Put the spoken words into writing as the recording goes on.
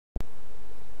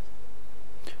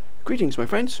Greetings my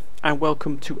friends, and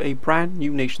welcome to a brand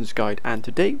new nations guide, and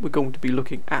today we're going to be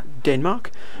looking at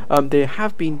Denmark. There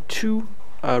have been two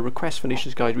requests for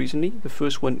nations guide recently. The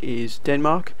first one is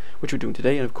Denmark, which we're doing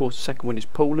today, and of course the second one is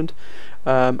Poland.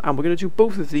 And we're going to do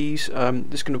both of these.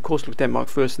 This can of course look at Denmark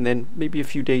first, and then maybe a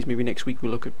few days, maybe next week,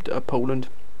 we'll look at Poland.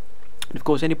 And of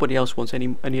course, anybody else wants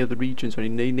any other regions or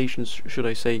any nations, should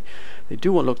I say, they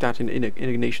do want looked at in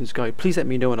a nations guide, please let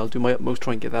me know, and I'll do my utmost to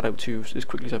try and get that out to you as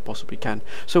quickly as I possibly can.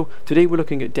 So today we're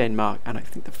looking at Denmark, and I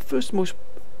think the first most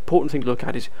important thing to look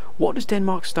at is, what does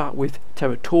Denmark start with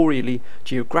territorially,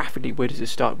 geographically? Where does it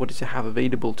start? What does it have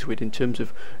available to it in terms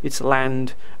of its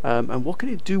land, and what can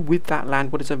it do with that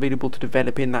land? What is available to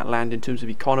develop in that land in terms of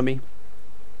economy?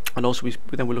 And also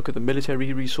then we'll look at the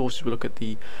military resources. We'll look at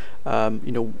the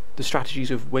the strategies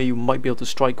of where you might be able to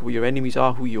strike, where your enemies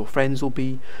are, who your friends will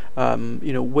be,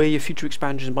 where your future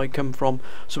expansions might come from.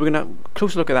 So we're going to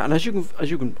close look at that. And as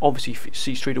you can obviously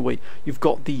see straight away, you've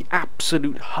got the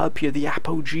absolute hub here, the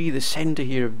apogee, the centre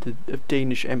here of the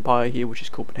Danish Empire here, which is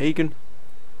Copenhagen.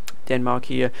 Denmark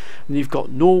here, and you've got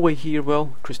Norway here,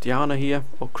 well, Christiania here,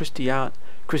 or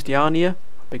Christiania.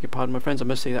 Beg your pardon my friends, I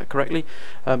must say that correctly,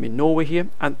 in Norway here,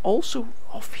 and also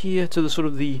off here to the sort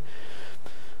of the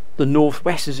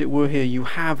northwest, as it were, here you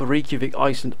have Reykjavik,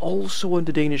 Iceland, also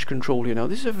under Danish control here. Now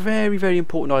this is a very, very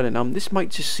important island. This might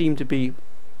just seem to be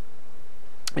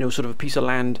sort of a piece of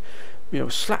land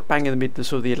slap bang in the mid,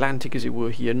 sort of the Atlantic, as it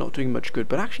were, here, not doing much good,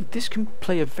 but actually this can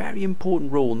play a very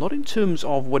important role, not in terms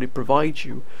of what it provides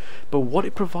you, but what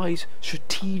it provides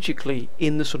strategically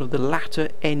in the sort of the latter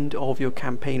end of your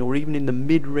campaign, or even in the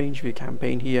mid-range of your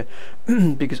campaign here,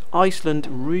 because Iceland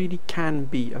really can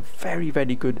be a very,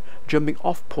 very good jumping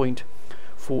off point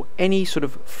for any sort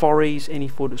of forays, any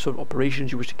sort of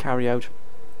operations you wish to carry out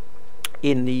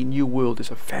in the new world.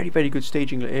 It's a very, very good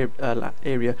staging area,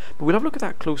 but we'll have a look at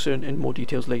that closer in more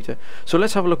details later. So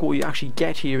let's have a look at what we actually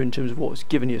get here in terms of what's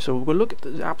given here. So we'll look at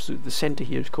the centre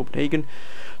here is Copenhagen.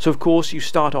 So of course you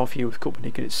start off here with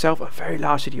Copenhagen itself, a very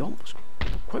large city, almost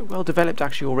quite well developed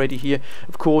actually already here.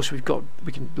 Of course we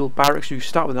can build barracks. You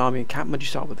start with an army encampment, you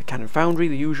start with the cannon foundry,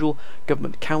 the usual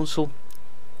government council,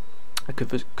 a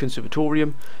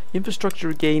conservatorium. Infrastructure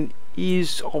again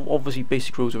is obviously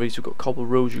basic roads already, so we've got cobble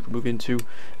roads you can move into.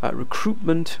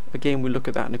 Recruitment, again we'll look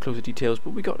at that in the closer details, but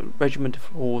we've got a regiment of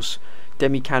horse,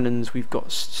 demi-cannons, we've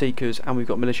got sakers, and we've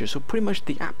got militia. So pretty much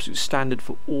the absolute standard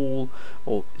for all,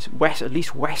 or at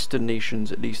least Western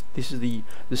nations, at least this is the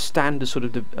standard sort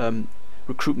of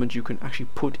recruitment you can actually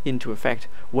put into effect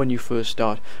when you first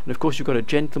start. And of course you've got a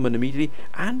gentleman immediately,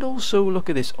 and also look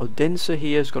at this, Odense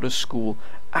here has got a school,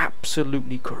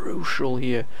 absolutely crucial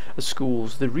here.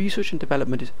 Schools, the research and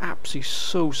development is absolutely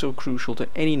so crucial to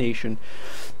any nation,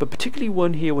 but particularly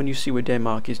one here when you see where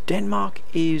Denmark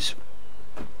is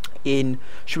in,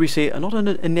 should we say, not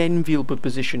an enviable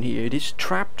position here. It is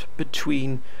trapped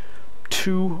between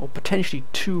two, or potentially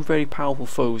two, very powerful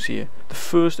foes here. The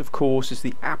first of course is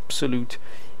the absolute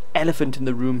elephant in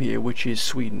the room here, which is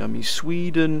Sweden. I mean,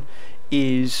 Sweden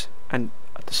is, and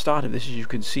at the start of this, as you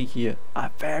can see here, a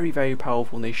very, very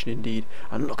powerful nation indeed,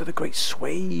 and look at the great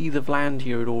swathe of land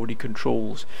here it already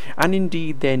controls. And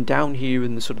indeed then down here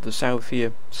in the sort of the south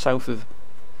here, south of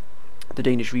the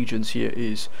Danish regions here,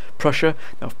 is Prussia.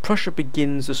 Now if Prussia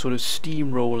begins to sort of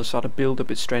steamroll and start to build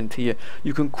up its strength here,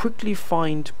 you can quickly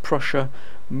find Prussia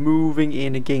moving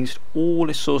in against all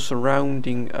its sort of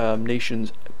surrounding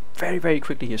nations very, very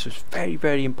quickly here. So it's very,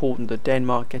 very important that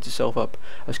Denmark gets itself up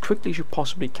as quickly as you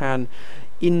possibly can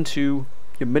into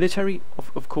your military,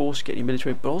 of course, getting your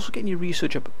military, but also getting your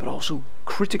research up, but also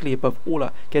critically above all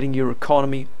getting your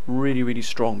economy really, really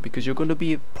strong, because you're going to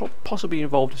be possibly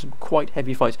involved in some quite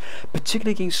heavy fights,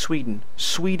 particularly against Sweden.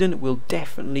 Sweden will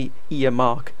definitely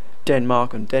earmark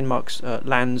Denmark and Denmark's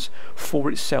lands for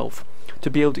itself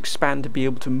to be able to expand, to be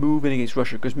able to move in against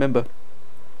Russia, because remember,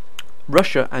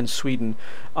 Russia and Sweden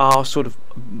are sort of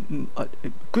a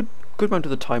good amount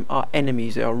of the time are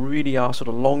enemies. They really are sort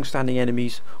of long-standing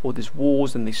enemies, or there's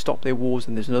wars and they stop their wars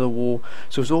and there's another war,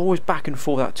 so it's always back and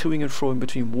forth, that toing and froing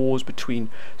between wars between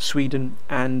Sweden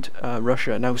and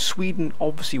Russia. Now Sweden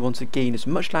obviously wants to gain as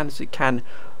much land as it can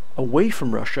away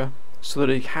from Russia, so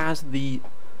that it has the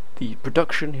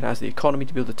production, it has the economy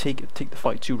to be able to take the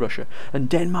fight to Russia. And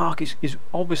Denmark is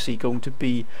obviously going to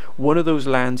be one of those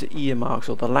lands it earmarks,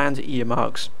 or the lands it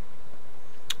earmarks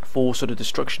for sort of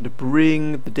destruction, to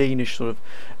bring the Danish sort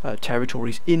of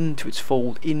territories into its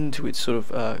fold, into its sort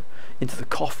of into the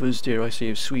coffers, dare I say,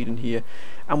 of Sweden here.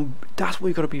 And that's what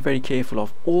you've got to be very careful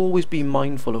of. Always be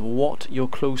mindful of what your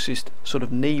closest sort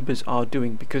of neighbours are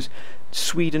doing, because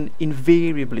Sweden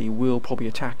invariably will probably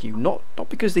attack you, not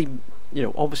because they you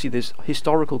know, obviously there's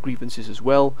historical grievances as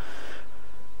well,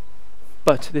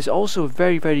 but there's also a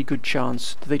very, very good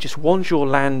chance that they just want your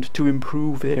land to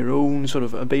improve their own sort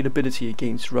of availability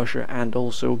against Russia, and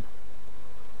also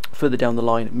further down the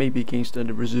line maybe against a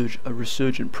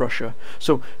resurgent Prussia.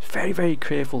 So very, very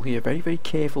careful here, very, very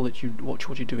careful that you watch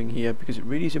what you're doing here, because it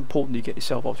really is important you get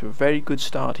yourself off to a very good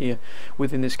start here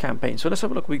within this campaign. So let's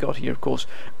have a look what we got here. Of course,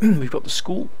 we've got the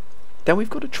school, then we've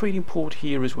got a trading port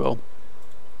here as well,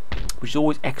 which is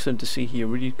always excellent to see here.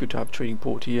 Really good to have a trading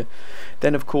port here.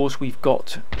 Then of course we've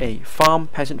got a farm,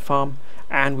 peasant farm,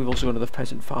 and we've also got another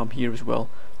peasant farm here as well.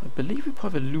 I believe we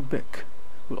have a Lubeck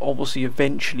will obviously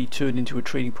eventually turn into a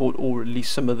trading port, or at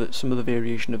least some of the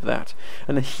variation of that.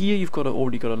 And then here you've got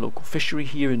already got a local fishery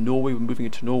here in Norway. We're moving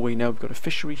into Norway now. We've got a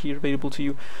fishery here available to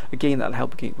you. Again, that'll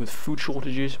help again with food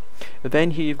shortages. But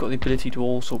then here you've got the ability to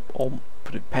also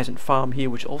put a peasant farm here,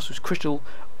 which also is critical.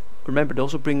 Remember, it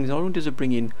also brings, not only does it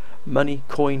bring in money,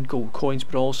 gold coins,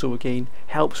 but also again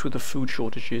helps with the food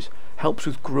shortages, helps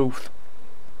with growth.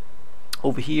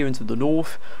 Over here into the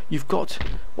north, you've got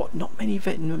what not many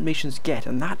nations get,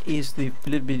 and that is the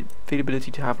availability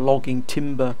to have logging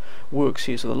timber works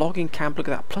here. So the logging camp, look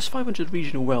at that, plus 500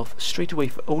 regional wealth straight away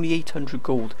for only 800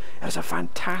 gold. That's a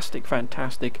fantastic,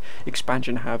 fantastic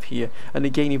expansion to have here. And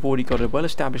again, you've already got a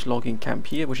well-established logging camp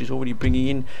here, which is already bringing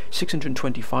in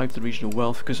 625 to the regional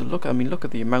wealth. Because look, I mean, look at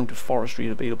the amount of forestry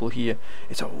available here.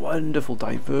 It's a wonderful,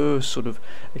 diverse sort of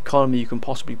economy you can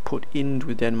possibly put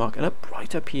into Denmark. And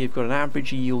right up here, you've got an average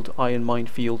yield iron mine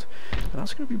field, and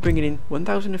that's going to be bringing in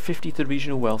 1050 to the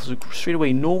regional wealth. So straight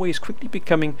away, Norway is quickly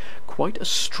becoming quite a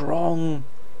strong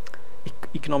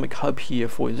economic hub here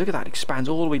for you. Look at that, expands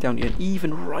all the way down here, and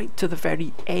even right to the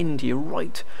very end here,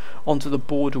 right onto the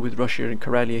border with Russia and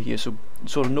Karelia here. So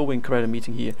sort of Norway and Karelia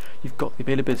meeting here, you've got the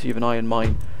availability of an iron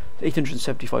mine,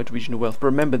 875 to regional wealth. But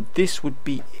remember, this would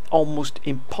be almost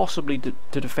impossibly to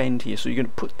defend here. So you're going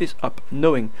to put this up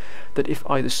knowing that if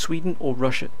either Sweden or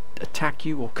Russia attack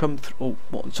you or come through,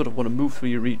 or sort of want to move through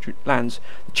your lands,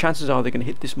 the chances are they're going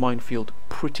to hit this minefield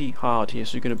pretty hard here.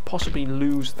 So you're going to possibly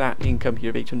lose that income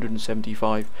here of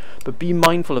 875. But be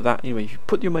mindful of that anyway. If you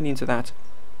put your money into that,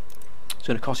 it's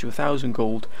going to cost you 1,000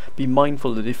 gold. Be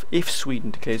mindful that if Sweden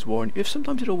declares war, and if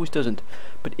sometimes it always doesn't,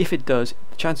 but if it does,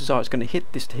 the chances are it's going to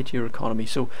hit your economy.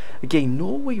 So again,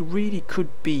 Norway really could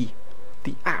be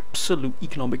the absolute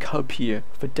economic hub here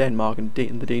for Denmark and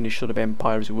the Danish sort of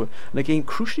empire, as it were. And again,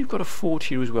 crucially, you've got a fort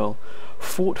here as well.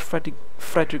 Fort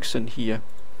Fredriksson here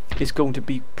is going to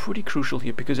be pretty crucial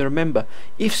here, because remember,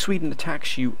 if Sweden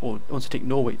attacks you or wants to take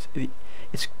Norway,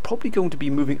 it's probably going to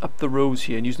be moving up the roads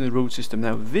here and using the road system.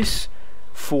 Now this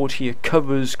fort here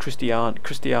covers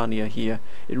Christiania here.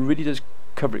 It really does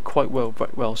cover it quite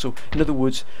well. So in other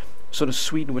words, sort of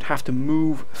Sweden would have to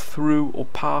move through or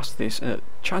past this, and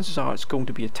chances are it's going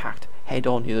to be attacked head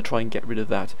on here to try and get rid of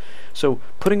that. So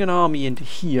putting an army into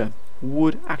here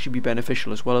would actually be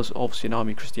beneficial, as well as obviously an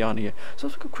army in Christiania. So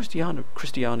let's look at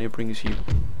Christiania brings you.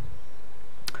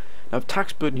 Now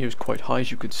tax burden here is quite high,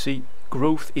 as you can see.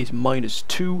 Growth is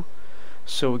 -2.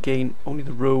 So again, only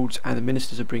the roads and the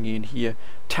ministers are bringing in here.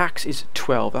 Tax is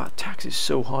 12. That tax is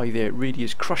so high there, it really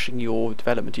is crushing your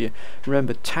development here.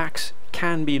 Remember, tax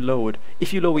can be lowered.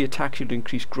 If you lower your tax, you'll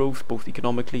increase growth both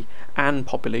economically and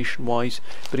population wise.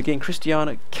 But again,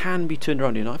 Christiania can be turned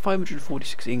around here. Now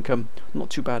 546 income, not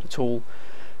too bad at all.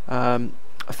 A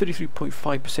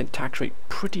 33.5% tax rate,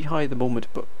 pretty high at the moment,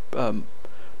 but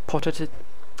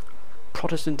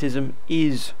Protestantism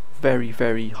is very,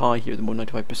 very high here at the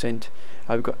moment, 95%.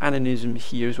 We've got anonism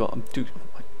here as well.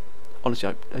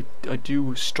 Honestly, I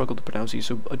do struggle to pronounce these,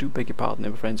 so I do beg your pardon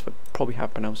there, my friends, but probably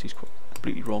have pronounced these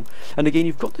completely wrong. And again,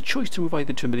 you've got the choice to move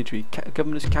either to a military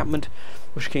government encampment,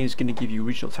 which again is going to give you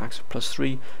regional tax of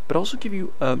 +3, but also give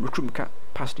you recruitment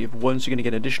capacity of 1, so you're going to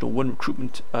get an additional 1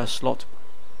 recruitment slot.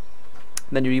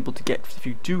 And then you're able to get, if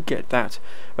you do get that,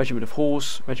 regiment of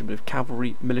horse, regiment of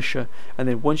cavalry, militia, and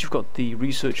then once you've got the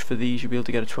research for these, you'll be able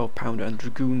to get a 12-pounder and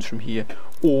dragoons from here.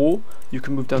 Or you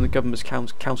can move down the government's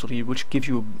council here, which gives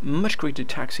you a much greater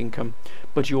tax income,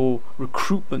 but your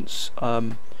recruitments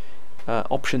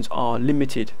options are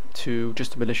limited to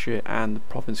just the militia and the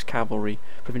provincial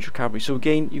cavalry. So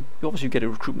again, you obviously get a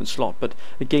recruitment slot, but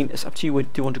again, it's up to you. Do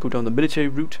you want to go down the military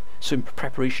route, so in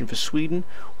preparation for Sweden,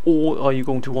 or are you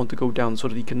going to want to go down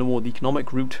sort of the more the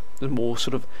economic route, the more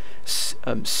sort of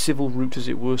civil route, as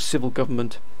it were, civil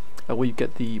government, where you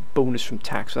get the bonus from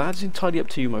tax? So that's entirely up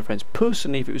to you, my friends.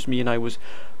 Personally, if it was me and I was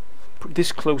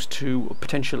this close to a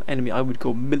potential enemy, I would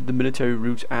go the military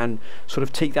route and sort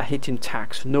of take that hit in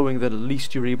tax, knowing that at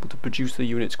least you're able to produce the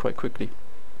units quite quickly.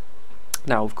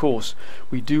 Now, of course,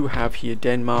 we do have here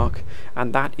Denmark,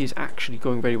 and that is actually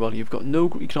going very well. You've got no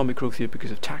economic growth here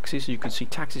because of taxes. You can see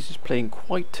taxes is playing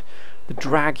quite the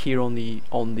drag here on the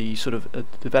sort of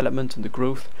development and the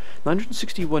growth.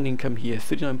 961 income here,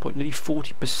 39 point, nearly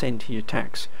 40% here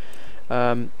tax.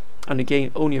 And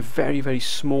again, only a very, very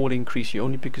small increase here,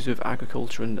 only because of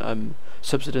agriculture and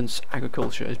subsistence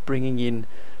agriculture is bringing in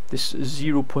this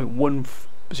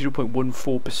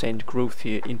 0.14% growth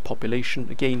here in population.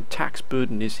 Again, tax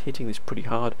burden is hitting this pretty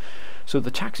hard. So the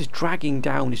tax is dragging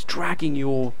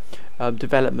your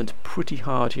development pretty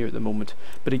hard here at the moment.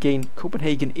 But again,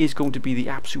 Copenhagen is going to be the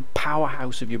absolute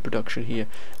powerhouse of your production here.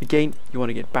 Again, you want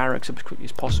to get barracks up as quickly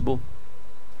as possible.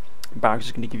 Barracks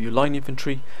is going to give you line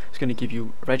infantry, it's going to give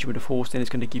you a regiment of horse, then it's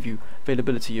going to give you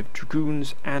availability of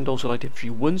dragoons and also light infantry.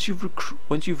 Once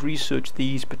you've researched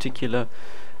these particular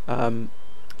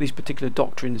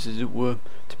doctrines, as it were,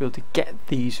 to be able to get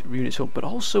these units up. But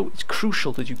also it's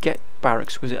crucial that you get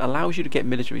barracks, because it allows you to get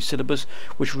military syllabus,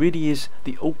 which really is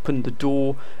the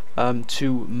door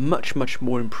to much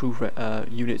more improved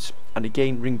units, and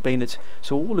again ring bayonet.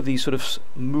 So all of these sort of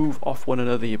move off one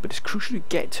another here, but it's crucial to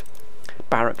get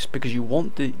barracks because you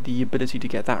want the ability to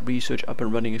get that research up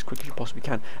and running as quickly as you possibly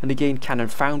can. And again, cannon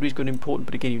foundry is going to be important,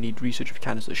 but again you need research of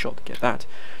cannons that are shot to get that.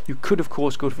 You could of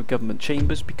course go for government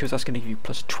chambers, because that's going to give you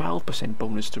plus 12%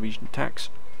 bonus to regional tax,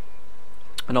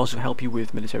 and also help you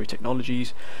with military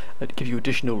technologies, give you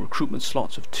additional recruitment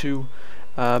slots of 2,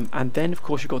 and then of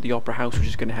course you've got the opera house, which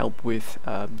is going to help with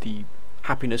the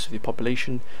happiness of the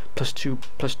population, plus two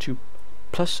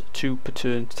per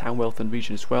turn to town wealth and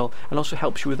region as well, and also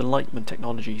helps you with enlightenment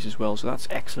technologies as well, so that's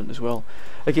excellent as well.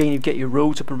 Again, you get your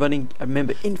roads up and running, and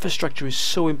remember, infrastructure is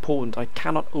so important. I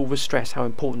cannot overstress how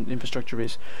important infrastructure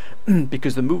is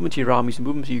because the movement of your armies, the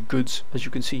movement of your goods, as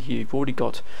you can see here, you've already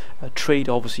got trade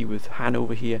obviously with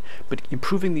Hanover here, but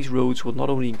improving these roads will not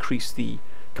only increase the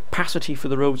capacity for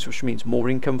the roads, which means more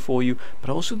income for you, but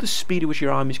also the speed at which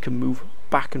your armies can move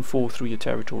back and forth through your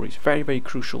territories. Very, very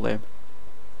crucial there.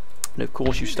 And of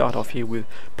course you start off here with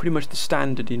pretty much the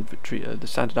standard infantry, the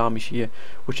standard armies here,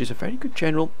 which is a very good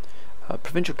general,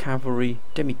 provincial cavalry,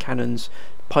 demi-cannons,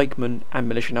 pikemen and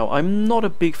militia. Now, I'm not a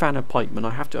big fan of pikemen.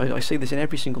 I say this in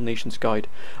every single nation's guide.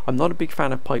 I'm not a big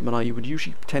fan of pikemen. I would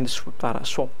usually tend to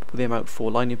swap them out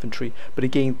for line infantry, but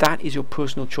again, that is your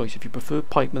personal choice. If you prefer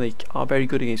pikemen, they are very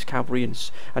good against cavalry, and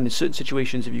in certain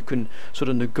situations, if you can sort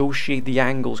of negotiate the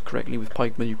angles correctly with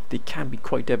pikemen, they can be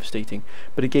quite devastating.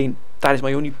 But again, that is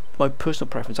my personal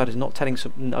preference. That is not telling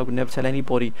something. I would never tell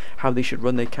anybody how they should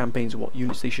run their campaigns or what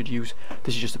units they should use.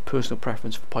 This is just a personal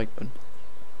preference for pikemen.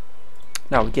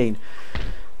 Now again,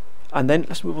 and then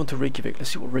let's move on to Reykjavik.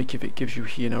 Let's see what Reykjavik gives you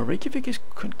here. Now Reykjavik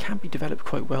can be developed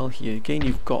quite well here. Again,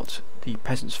 you've got the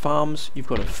peasants' farms, you've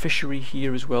got a fishery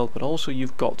here as well, but also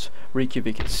you've got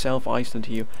Reykjavik itself, Iceland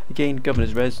here. Again,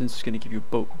 governor's residence is going to give you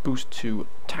a boost to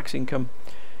tax income.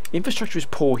 Infrastructure is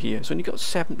poor here, so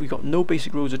we've got no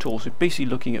basic roads at all, so basically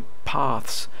looking at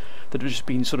paths that have just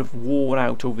been sort of worn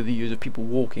out over the years of people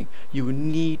walking. You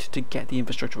need to get the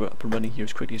infrastructure up and running here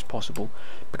as quickly as possible,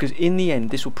 because in the end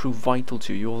this will prove vital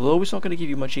to you. Although it's not going to give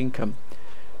you much income,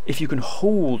 if you can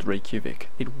hold Reykjavik,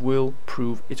 it will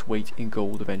prove its weight in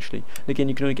gold eventually. And again,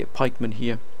 you can only get pikemen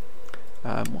here.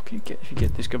 What can you get if you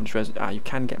get this governor's residence? You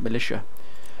can get militia.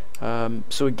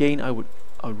 So again, I would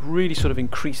really sort of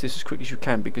increase this as quickly as you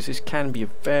can, because this can be a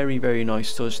very, very nice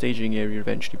sort of staging area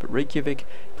eventually. But Reykjavik,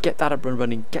 get that up and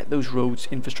running, get those roads,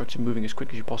 infrastructure moving as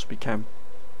quickly as you possibly can.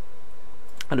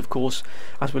 And of course,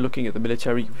 as we're looking at the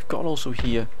military, we've got also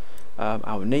here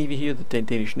our navy here, the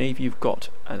Danish navy. You've got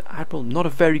an admiral, not a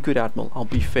very good admiral, I'll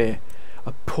be fair,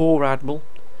 a poor admiral,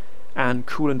 and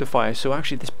cool under fire. So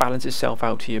actually this balances itself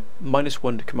out here.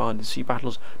 -1 to command in sea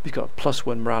battles, we've got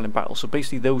 +1 morale in battle. So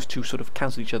basically those two sort of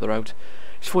cancel each other out.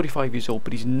 He's 45 years old,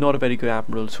 but he's not a very good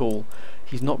admiral at all.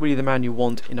 He's not really the man you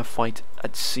want in a fight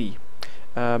at sea.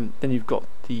 Then you've got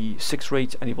the 6th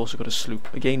rate, and you've also got a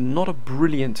sloop. Again, not a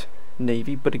brilliant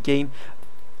navy, but again,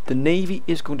 the navy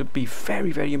is going to be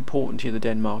very, very important here, the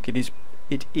Denmark.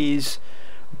 It is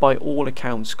by all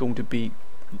accounts going to be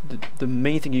the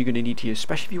main thing you're going to need here,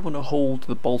 especially if you want to hold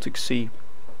the Baltic Sea,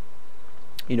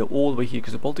 you know, all the way here,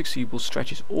 because the Baltic Sea will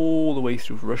stretches all the way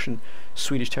through Russian,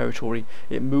 Swedish territory.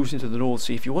 It moves into the North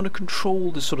Sea. If you want to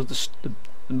control the sort of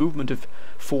the movement of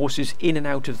forces in and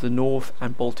out of the North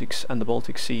and the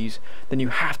Baltic Seas, then you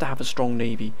have to have a strong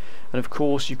navy. And of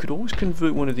course, you could always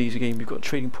convert one of these. Again, you've got a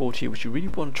trading port here, which you really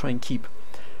want to try and keep.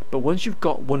 But once you've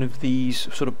got one of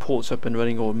these sort of ports up and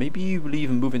running, or maybe you will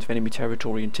even move into enemy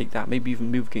territory and take that, maybe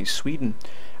even move against Sweden,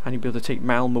 and you'll be able to take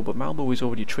Malmo. But Malmo is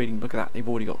already trading. Look at that, they've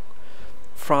already got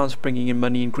France bringing in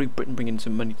money and Great Britain bringing in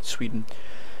some money to Sweden.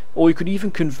 Or you could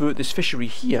even convert this fishery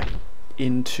here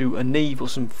into a naval,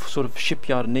 some sort of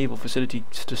shipyard, a naval facility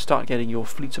to start getting your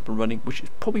fleets up and running, which is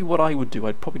probably what I would do.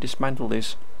 I'd probably dismantle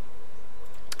this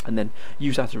and then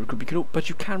use that to recruit. But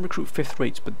you can recruit fifth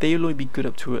rates, but they'll only be good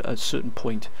up to a certain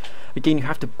point. Again, you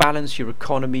have to balance your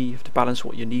economy, you have to balance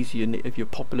what your needs of your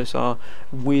populace are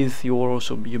with your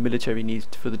military needs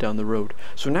further down the road.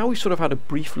 So now we've sort of had a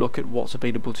brief look at what's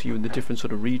available to you in the different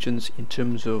sort of regions in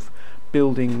terms of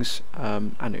buildings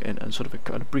and sort of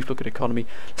a brief look at economy.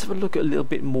 Let's have a look at a little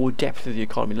bit more depth of the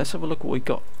economy. Let's have a look at what we've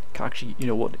got actually,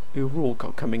 what overall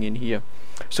got coming in here.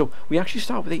 So we actually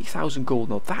start with 8,000 gold.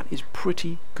 Now that is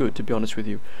pretty good, to be honest with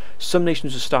you. Some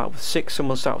nations will start with 6, some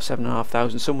will start with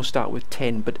 7,500, some will start with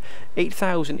 10, but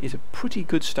 8,000 is a pretty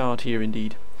good start here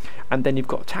indeed. And then you've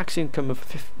got tax income of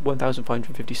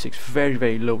 1,556, very,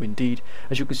 very low indeed.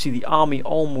 As you can see, the army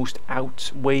almost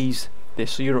outweighs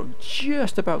this, so you're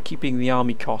just about keeping the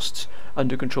army costs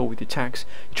under control with your tax.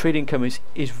 Your trade income is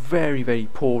very, very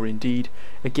poor indeed.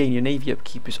 Again, your navy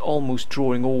upkeep is almost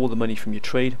drawing all the money from your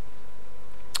trade.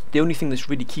 The only thing that's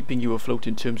really keeping you afloat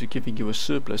in terms of giving you a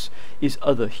surplus is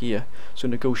other here, so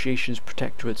negotiations,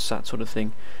 protectorates, that sort of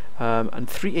thing. And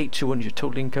 3,821 is your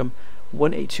total income,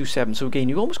 1,827. So again,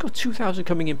 you've almost got 2,000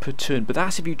 coming in per turn, but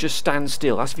that's if you just stand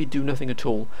still. That's if you do nothing at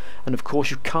all. And of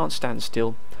course, you can't stand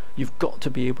still. You've got to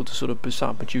be able to sort of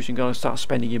start producing, got to start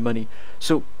spending your money.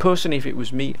 So personally, if it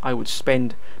was me, I would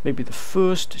spend maybe the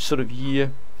first sort of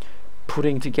year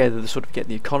putting together the sort of get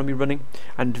the economy running,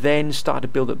 and then start to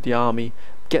build up the army,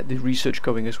 get the research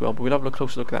going as well. But we'll have a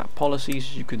closer look at that. Policies,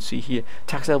 as you can see here,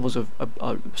 tax levels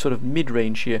are sort of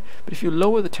mid-range here, but if you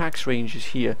lower the tax ranges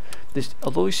here,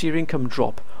 although you see your income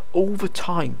drop over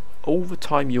time,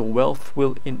 your wealth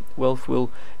will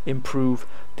improve,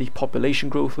 the population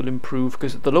growth will improve,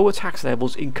 because the lower tax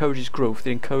levels encourages growth,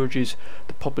 it encourages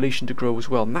the population to grow as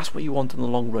well, and that's what you want in the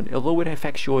long run. Although it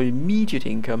affects your immediate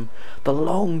income, the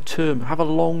long term, have a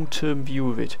long term view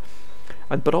of it.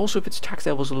 But also, if its tax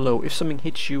levels are low, if something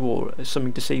hits you or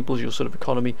something disables your sort of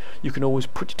economy, you can always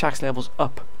put your tax levels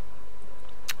up,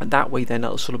 and that way then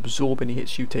that'll sort of absorb any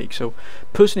hits you take. So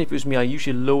personally, if it was me, I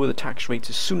usually lower the tax rates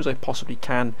as soon as I possibly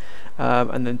can,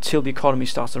 and until the economy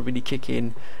starts to really kick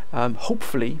in.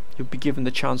 Hopefully you'll be given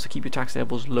the chance to keep your tax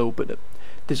levels low, but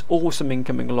there's always something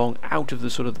coming along out of the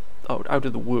sort of out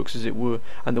of the works, as it were,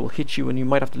 and that will hit you, and you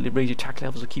might have to raise your tax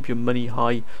levels to keep your money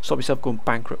high, stop yourself going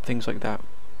bankrupt, things like that.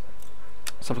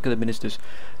 Let's have a look at the ministers.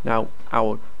 Now,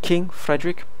 our King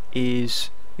Frederick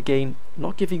is, again,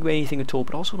 not giving you anything at all,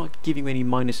 but also not giving you any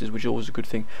minuses, which is always a good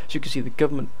thing. So you can see the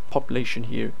government population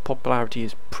here, popularity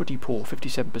is pretty poor,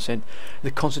 57%. The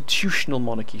constitutional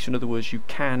monarchy, so in other words, you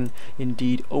can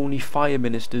indeed only fire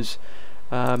ministers,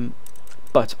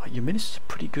 but your ministers are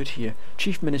pretty good here.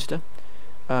 Chief Minister,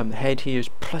 the head here is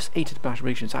 +8 to the battle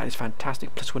relations, that is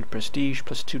fantastic, +1 to prestige,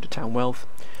 +2 to town wealth.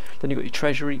 Then you've got your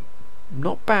treasury,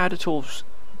 not bad at all,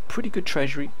 pretty good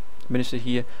treasury minister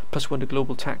here, +1 to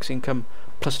global tax income,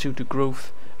 +2 to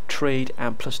growth, trade,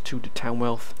 and +2 to town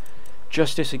wealth.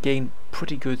 Justice, again,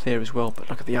 pretty good there as well. But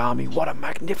look at the army, what a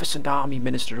magnificent army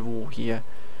minister of war here.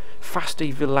 Faste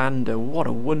Villander, what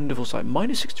a wonderful sight.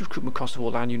 -6 to recruitment cost of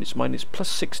all land units,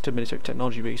 +6 to military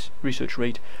technology research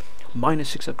rate,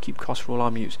 -6 upkeep cost for all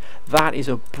army use. That is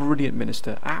a brilliant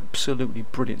minister, absolutely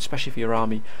brilliant, especially for your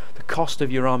army. The cost of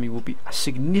your army will be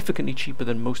significantly cheaper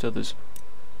than most others.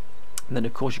 And then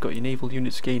of course you've got your naval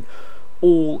units again,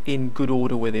 all in good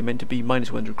order where they're meant to be.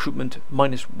 -1 to recruitment,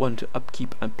 -1 to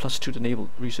upkeep, and +2 to naval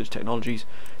research technologies.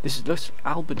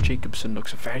 Albert Jacobson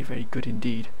looks very, very good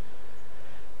indeed.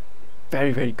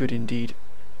 Very, very good indeed.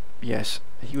 Yes,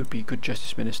 he would be a good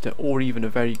justice minister, or even a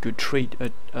very good trade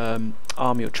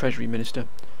army or treasury minister.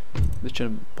 This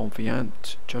gentleman,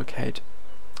 Bonfiant, jughead,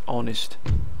 honest,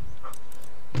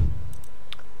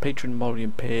 patron morally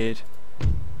impaired.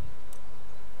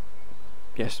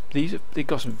 Yes, they've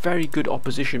got some very good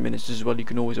opposition ministers as well, you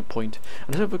can always appoint. And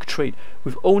let's have a look at trade.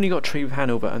 We've only got trade with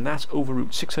Hanover, and that's over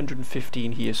route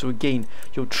 615 here. So again,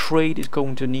 your trade is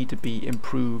going to need to be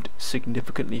improved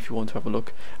significantly if you want to have a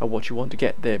look at what you want to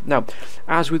get there. Now,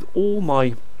 as with all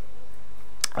my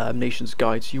nations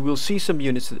guides, you will see some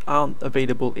units that aren't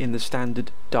available in the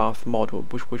standard Darth Mod,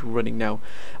 which we're running now.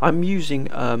 I'm using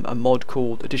a mod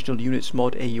called Additional Units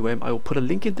Mod AUM. I will put a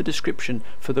link in the description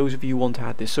for those of you who want to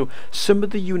add this. So some of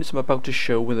the units I'm about to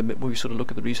show when we sort of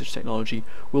look at the research technology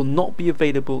will not be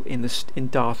available in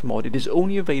Darth Mod. It is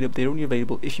only available, they're only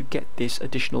available if you get this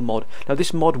additional mod. Now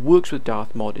this mod works with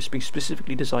Darth Mod. It's been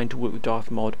specifically designed to work with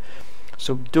Darth Mod.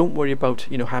 So don't worry about,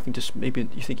 you know, having to maybe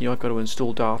you think, you know, I've got to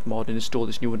install Darth Mod and install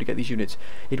this new one to get these units.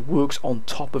 It works on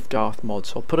top of Darth Mod.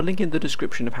 So I'll put a link in the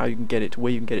description of how you can get it,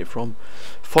 where you can get it from.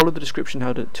 Follow the description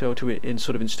how to sort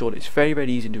of install it. It's very,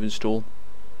 very easy to install.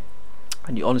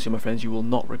 And you, honestly, my friends, you will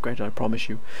not regret it, I promise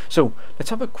you. So let's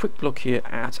have a quick look here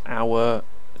at our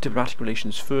diplomatic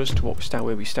relations first,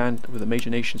 where we stand with the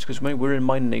major nations, because we're a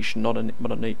minor nation, not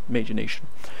a major nation.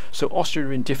 So Austria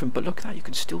are indifferent, but look at that, you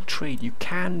can still trade. You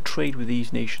can trade with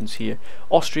these nations here.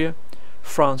 Austria,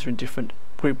 France are indifferent,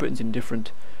 Great Britain's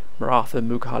indifferent, Maratha,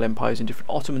 Mughal Empire is indifferent,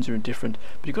 Ottomans are indifferent,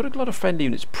 but you've got a lot of friendly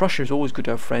units. Prussia is always good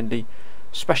to have friendly,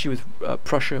 especially with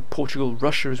Prussia, Portugal,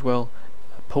 Russia as well,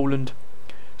 Poland.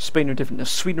 Spain are different. Now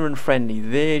Sweden are unfriendly.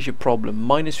 There's your problem.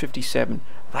 Minus 57.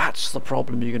 That's the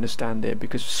problem you're going to stand there,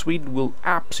 because Sweden will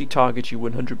absolutely target you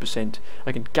 100%.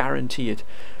 I can guarantee it.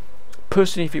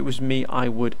 Personally, if it was me, I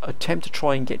would attempt to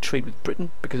try and get trade with Britain,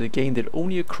 because again, they're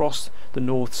only across the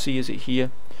North Sea, as it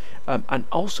here, and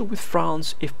also with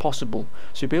France if possible.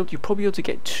 So you'll probably be able to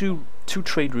get two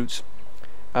trade routes.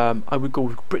 I would go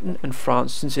with Britain and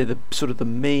France, since they're the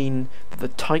main, the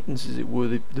titans, as it were,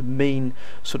 the main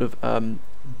sort of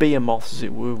behemoths, as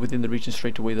it were, within the region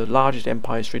straight away, the largest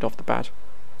empire straight off the bat.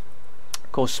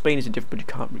 Of course, Spain is indifferent,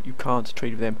 but you can't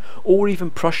trade with them, or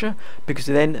even Prussia, because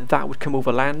then that would come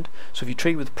over land. So if you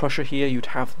trade with Prussia here, you'd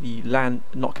have the land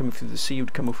not coming through the sea; it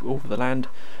would come over the land.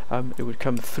 It would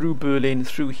come through Berlin,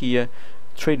 through here.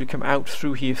 Trade would come out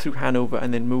through here, through Hanover,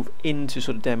 and then move into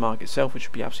sort of Denmark itself, which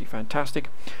would be absolutely fantastic.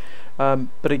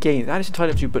 But again, that is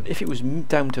entirely up to you. But if it was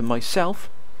down to myself,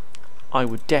 I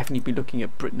would definitely be looking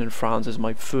at Britain and France as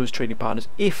my first trading partners,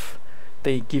 if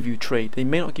they give you trade. They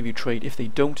may not give you trade. If they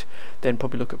don't, then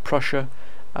probably look at Prussia.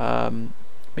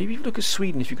 Maybe even look at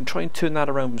Sweden. If you can try and turn that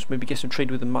around, maybe get some trade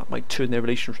with them, that might turn their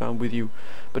relations around with you.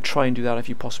 But try and do that if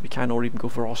you possibly can, or even go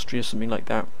for Austria, something like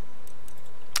that.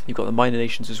 You've got the minor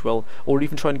nations as well, or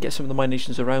even trying to get some of the minor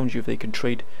nations around you if they can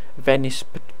trade. Venice,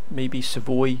 maybe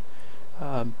Savoy,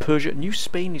 Persia. New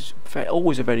Spain is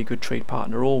always a very good trade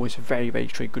partner, always a very, very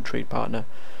good trade partner.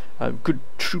 Good,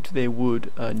 true to their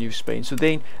word, New Spain. So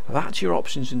then that's your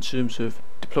options in terms of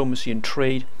diplomacy and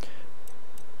trade.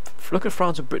 Look at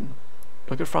France and Britain.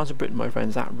 Look at France and Britain, my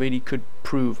friends. That really could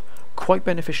prove quite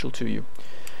beneficial to you.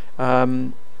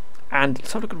 And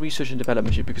let's have a look at research and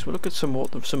development here, because we'll look at some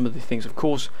of the things. Of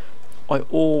course, I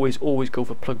always go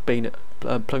for plug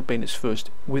bayonets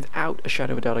first. Without a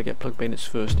shadow of a doubt, I get plug bayonets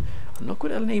first. And look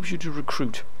what it enables you to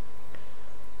recruit: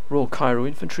 Royal Cairo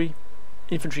Infantry,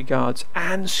 Infantry Guards,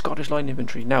 and Scottish Line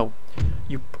Infantry. Now,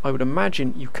 I would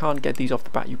imagine you can't get these off the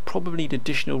bat. You probably need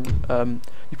additional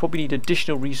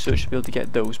research to be able to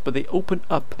get those. But they open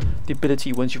up the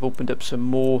ability once you've opened up some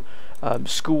more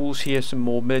schools here, some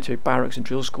more military barracks and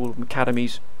drill school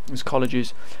academies and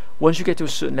colleges. Once you get to a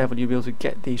certain level, you'll be able to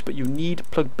get these. But you need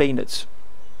plug bayonets,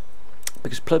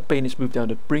 because plug bayonets move down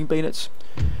to ring bayonets,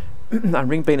 and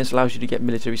ring bayonets allows you to get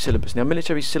military syllabus. Now,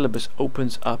 military syllabus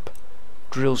opens up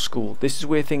drill school. This is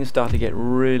where things start to get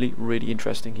really, really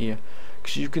interesting here,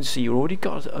 because you can see you already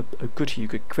got a good here. You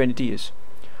get grenadiers,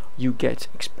 you get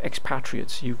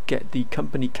expatriates, you get the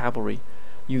company cavalry,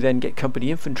 you then get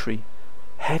company infantry.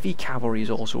 Heavy cavalry is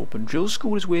also open. Drill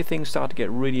school is where things start to get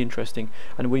really interesting,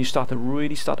 and where you start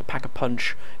to pack a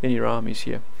punch in your armies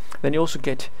here. Then you also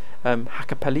get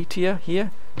Hakkapeliitia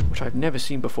here, which I've never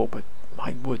seen before, but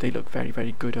my word, they look very,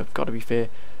 very good. I've got to be fair.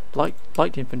 Light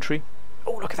infantry.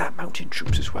 Oh, look at that, mountain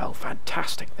troops as well.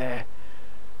 Fantastic there.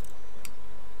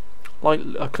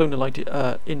 Colonial light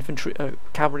infantry,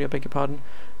 cavalry, I beg your pardon.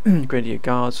 Grenadier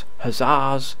Guards,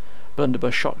 Hussars,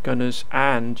 blunderbuss shotgunners,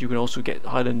 and you can also get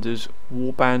Highlanders,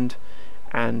 warband,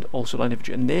 and also line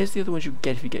infantry. And there's the other ones you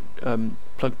get if you get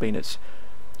plug bayonets.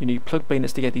 You need plug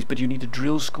bayonets to get these, but you need a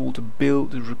drill school to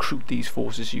recruit these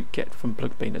forces you get from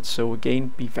plug bayonets. So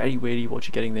again, be very wary what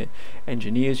you're getting there.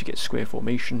 Engineers, you get square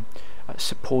formation,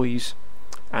 sepoys,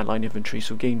 and line infantry.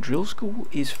 So again, drill school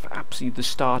is absolutely the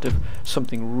start of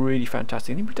something really fantastic.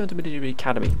 And then we're down to military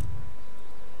academy.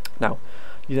 Now,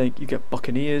 you get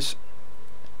buccaneers.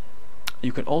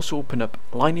 You can also open up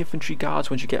line infantry guards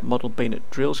once you get model bayonet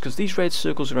drills, because these red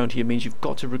circles around here means you've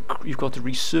got to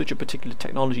research a particular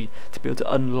technology to be able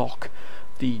to unlock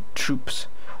the troops.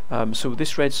 So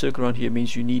this red circle around here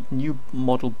means you need new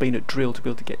model bayonet drill to be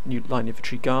able to get new line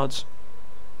infantry guards.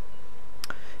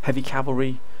 Heavy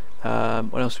cavalry.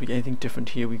 What else? We get anything different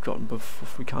here? We've gotten before.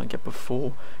 We can't get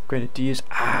before. Grenadiers.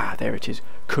 Ah, there it is.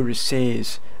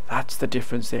 Cuirassiers. That's the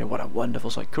difference there. What a wonderful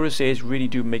sight. Cuirassiers really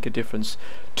do make a difference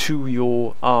to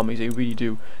your armies. They really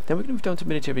do. Then we're going to move down to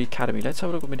military academy. Let's have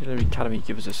a look what military academy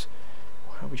gives us.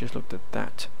 Wow, we just looked at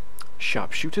that.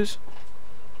 Sharpshooters.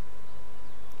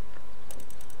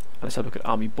 let's have a look at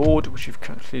Army Board, which we've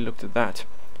currently looked at that.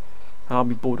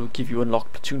 Army Board will give you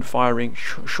unlocked platoon firing,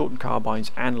 shortened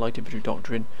carbines, and light infantry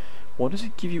doctrine. What does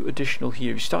it give you additional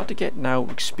here? You start to get now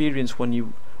experience when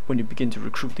you begin to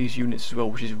recruit these units as well,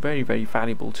 which is very, very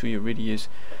valuable to you. It really is.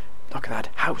 Look at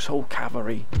that household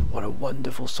cavalry. What a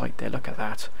wonderful sight there. Look at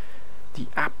that. The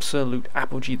absolute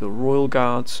apogee. The Royal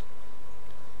Guards,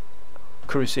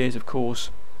 cuirassiers, of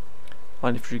course,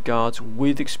 line infantry guards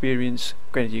with experience,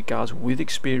 grenadier guards with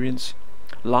experience,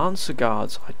 Lancer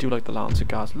Guards. I do like the Lancer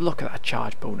Guards. Look at that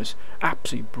charge bonus.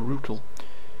 Absolutely brutal.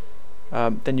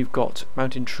 Then you've got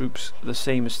mountain troops, the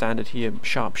same as standard here.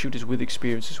 Sharpshooters with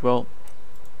experience as well.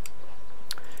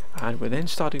 And we're then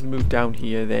starting to move down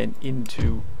here then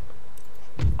into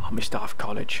Army Staff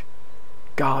College.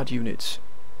 Guard units.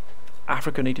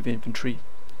 African Native Infantry.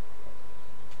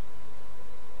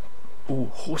 Oh,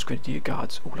 Horse Grenadier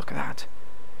Guards. Oh, look at that.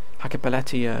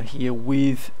 Hakapaletti here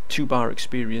with 2-bar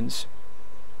experience.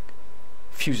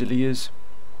 Fusiliers.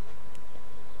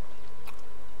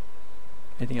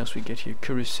 Anything else we get here?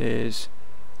 Cuirassiers.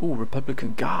 Oh,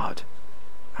 Republican Guard.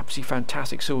 Absolutely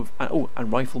fantastic. So,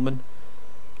 and Riflemen.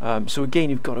 So again,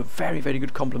 you've got a very, very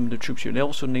good complement of troops here. It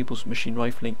also enables machine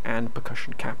rifling and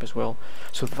percussion cap as well.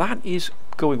 So that is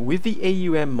going with the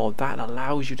AUM mod. That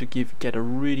allows you to get a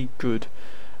really good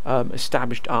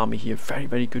established army here. Very,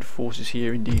 very good forces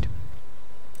here indeed.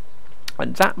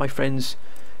 And that, my friends,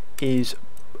 is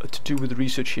to do with the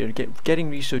research here. Getting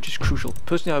research is crucial.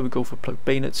 Personally, I would go for plug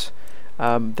bayonets.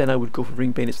 Then I would go for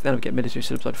ring bayonets. Then I would get military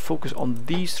setups. I'd focus on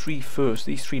these three first.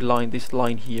 This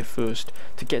line here first,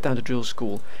 to get down to drill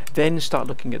school. Then start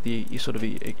looking at the sort of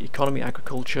economy,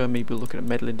 agriculture. Maybe looking at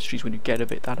metal industries when you get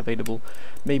that available.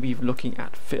 Maybe even looking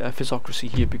at physocracy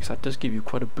here, because that does give you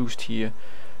quite a boost here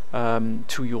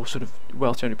to your sort of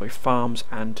wealth generated by farms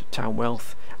and town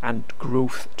wealth, and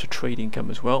growth to trade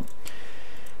income as well.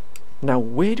 Now,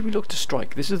 where do we look to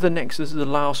strike? This is the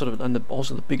last sort of, and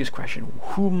also the biggest question.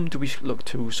 Whom do we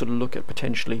look at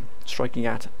potentially striking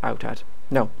out at?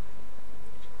 Now,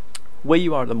 where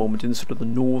you are at the moment in sort of the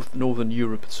northern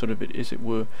Europe, sort of as it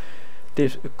were,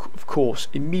 there's of course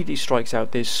immediately strikes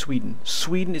out. There's Sweden.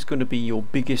 Sweden is going to be your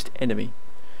biggest enemy.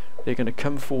 They're going to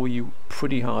come for you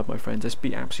pretty hard, my friends. Let's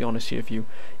be absolutely honest here.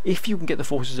 If you can get the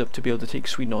forces up to be able to take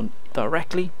Sweden on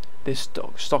directly, there's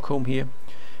Stockholm here.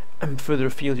 And further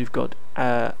afield you've got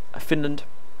Finland,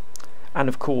 and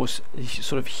of course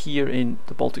sort of here in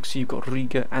the Baltic Sea you've got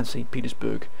Riga and St.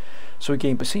 Petersburg. So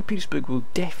again, but St. Petersburg will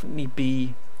definitely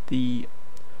be the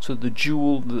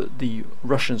jewel that the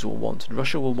Russians will want.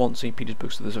 Russia will want St.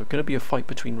 Petersburg, so there's going to be a fight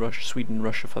between Sweden and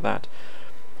Russia for that.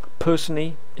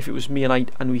 Personally, if it was me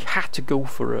and we had to go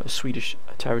for a Swedish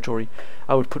territory,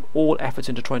 I would put all efforts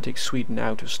into trying to take Sweden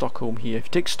out of Stockholm here. If you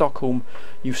take Stockholm,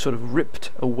 you've sort of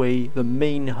ripped away the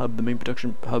main hub, the main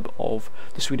production hub of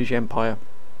the Swedish Empire.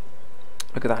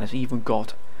 Look at that, it's even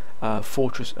got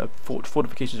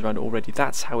fortifications around it already.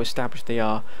 That's how established they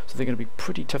are, so they're going to be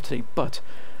pretty tough to take. But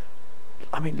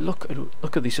I mean, look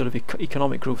at the sort of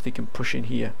economic growth they can push in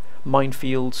here.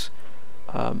 Minefields.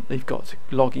 They've got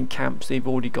logging camps, they've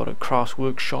already got a crafts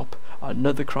workshop,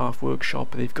 another craft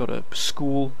workshop, they've got a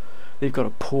school, they've got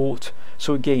a port.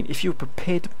 So again, if you're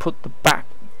prepared to put the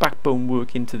backbone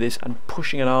work into this and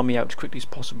pushing an army out as quickly as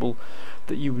possible,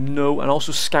 that you know, and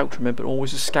also scout, remember,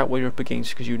 always a scout what you're up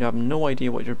against, because you have no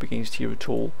idea what you're up against here at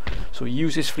all. So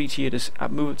use this fleet here to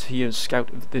move it to here and scout.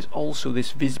 There's also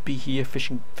this Visby here,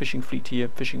 fishing fleet here,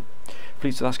 so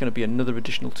that's going to be another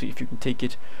additional to if you can take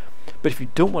it. But if you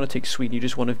don't want to take Sweden, you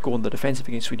just want to go on the defensive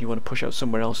against Sweden, you want to push out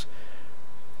somewhere else.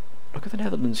 Look at the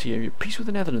Netherlands here. You're at peace with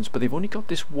the Netherlands, but they've only got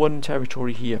this one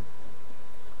territory here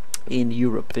in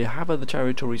Europe. They have other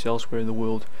territories elsewhere in the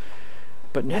world.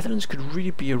 But Netherlands could really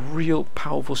be a real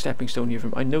powerful stepping stone here for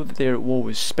them. I know that they're at war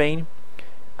with Spain,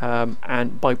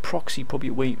 and by proxy probably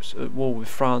at war with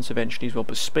France eventually as well,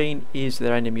 but Spain is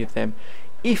their enemy of them.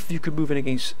 If you could move in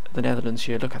against the Netherlands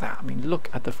here, look at that. I mean,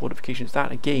 look at the fortifications.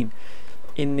 That again,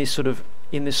 in this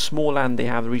small land they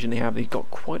have, the region they have, they've got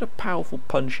quite a powerful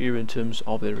punch here in terms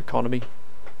of their economy.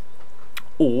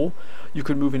 Or you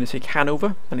could move in and take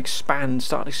Hanover and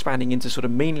start expanding into sort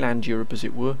of mainland Europe, as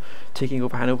it were, taking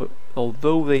over Hanover.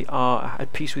 Although they are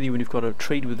at peace with you and you've got to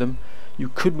trade with them, you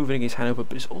could move in against Hanover,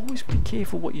 but it's always be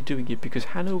careful what you're doing here, because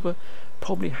Hanover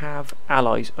probably have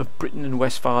allies of Britain and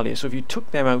Westphalia. So if you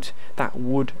took them out, that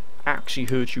would actually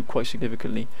hurt you quite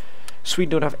significantly.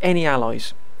 Sweden don't have any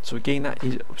allies. So again, that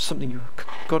is something you've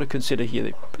got to consider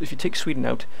here. If you take Sweden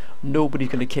out, nobody's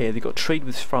going to care. They've got trade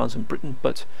with France and Britain,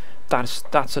 but that's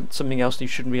something else you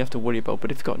shouldn't really have to worry about. But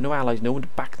if they've got no allies, no one to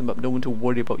back them up, no one to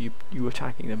worry about you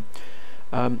attacking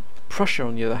them. Prussia,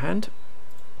 on the other hand,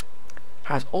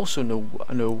 has also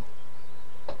no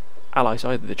allies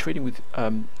either. They're trading with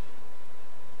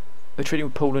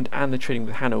Poland, and they're trading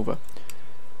with Hanover.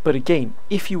 But again,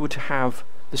 if you were to have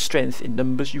the strength in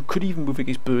numbers, you could even move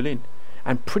against Berlin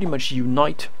and pretty much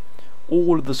unite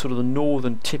all of the sort of the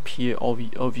northern tip here of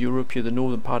Europe here, the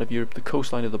northern part of Europe. The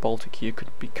coastline of the Baltic here could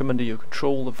come under your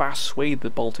control. The vast swathe of the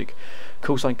Baltic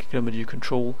coastline could come under your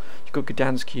control. You've got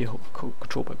Gdansk here,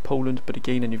 controlled by Poland, but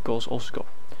again, and you've also got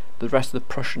the rest of the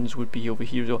Prussians would be over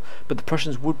here as well. But the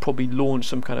Prussians would probably launch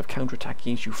some kind of counterattack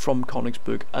against you from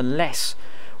Königsberg, unless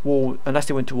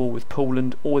they went to war with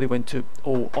Poland,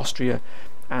 or Austria,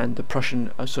 and the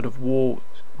Prussian sort of war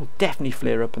will definitely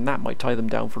flare up, and that might tie them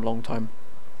down for a long time.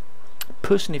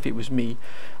 Personally, if it was me,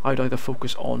 I'd either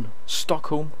focus on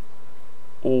Stockholm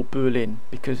or Berlin,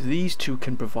 because these two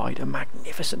can provide a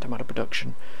magnificent amount of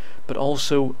production, but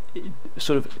also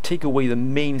sort of take away the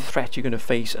main threat you're going to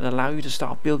face and allow you to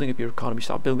start building up your economy,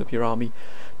 start building up your army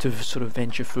to sort of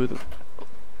venture further.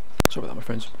 Sorry about that, my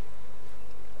friends.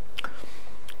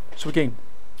 So again,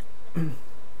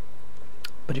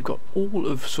 but you've got all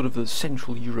of sort of the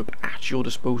Central Europe at your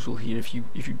disposal here if you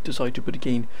decide to. But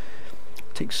again,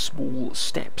 take small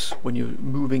steps when you're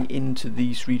moving into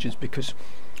these regions, because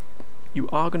you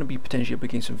are going to be potentially up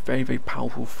against some very, very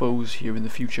powerful foes here in the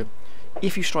future.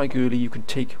 If you strike early, you can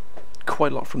take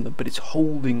quite a lot from them, but it's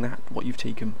holding what you've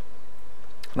taken,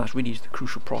 and that's really the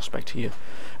crucial prospect here.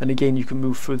 And again, you can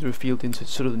move further afield into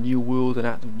sort of the New World,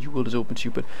 and the New World is open to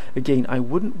you. But again, I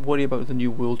wouldn't worry about the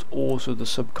New World or sort of the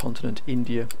subcontinent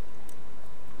India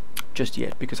just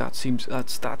yet, because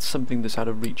that's something that's out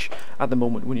of reach at the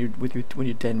moment when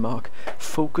you're Denmark.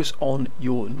 Focus on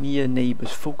your near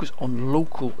neighbours, focus on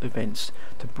local events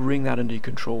to bring that under your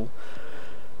control.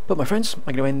 But my friends, I'm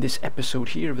going to end this episode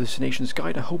here of this Nations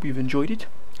Guide. I hope you've enjoyed it.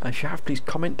 If you have, please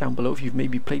comment down below if you've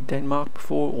maybe played Denmark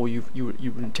before, or you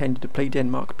intended to play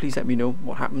Denmark. Please let me know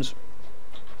what happens.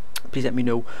 Please let me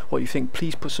know what you think.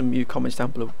 Please put some of your comments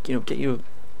down below. Get your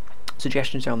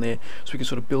suggestions down there, so we can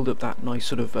sort of build up that nice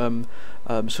sort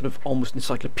of almost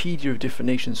encyclopedia of different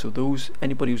nations. So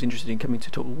anybody who's interested in coming to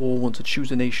Total War, wants to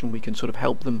choose a nation, we can sort of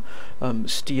help them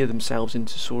steer themselves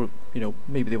into sort of,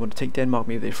 maybe they want to take Denmark,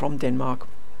 maybe they're from Denmark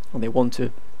and they want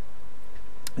to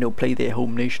play their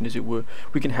home nation, as it were.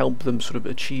 We can help them sort of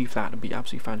achieve that. It'd be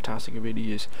absolutely fantastic, it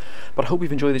really is. But I hope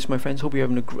you've enjoyed this, my friends. Hope you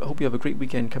have a great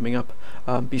weekend coming up.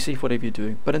 Be safe whatever you're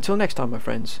doing, but until next time, my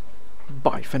friends,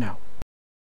 bye for now.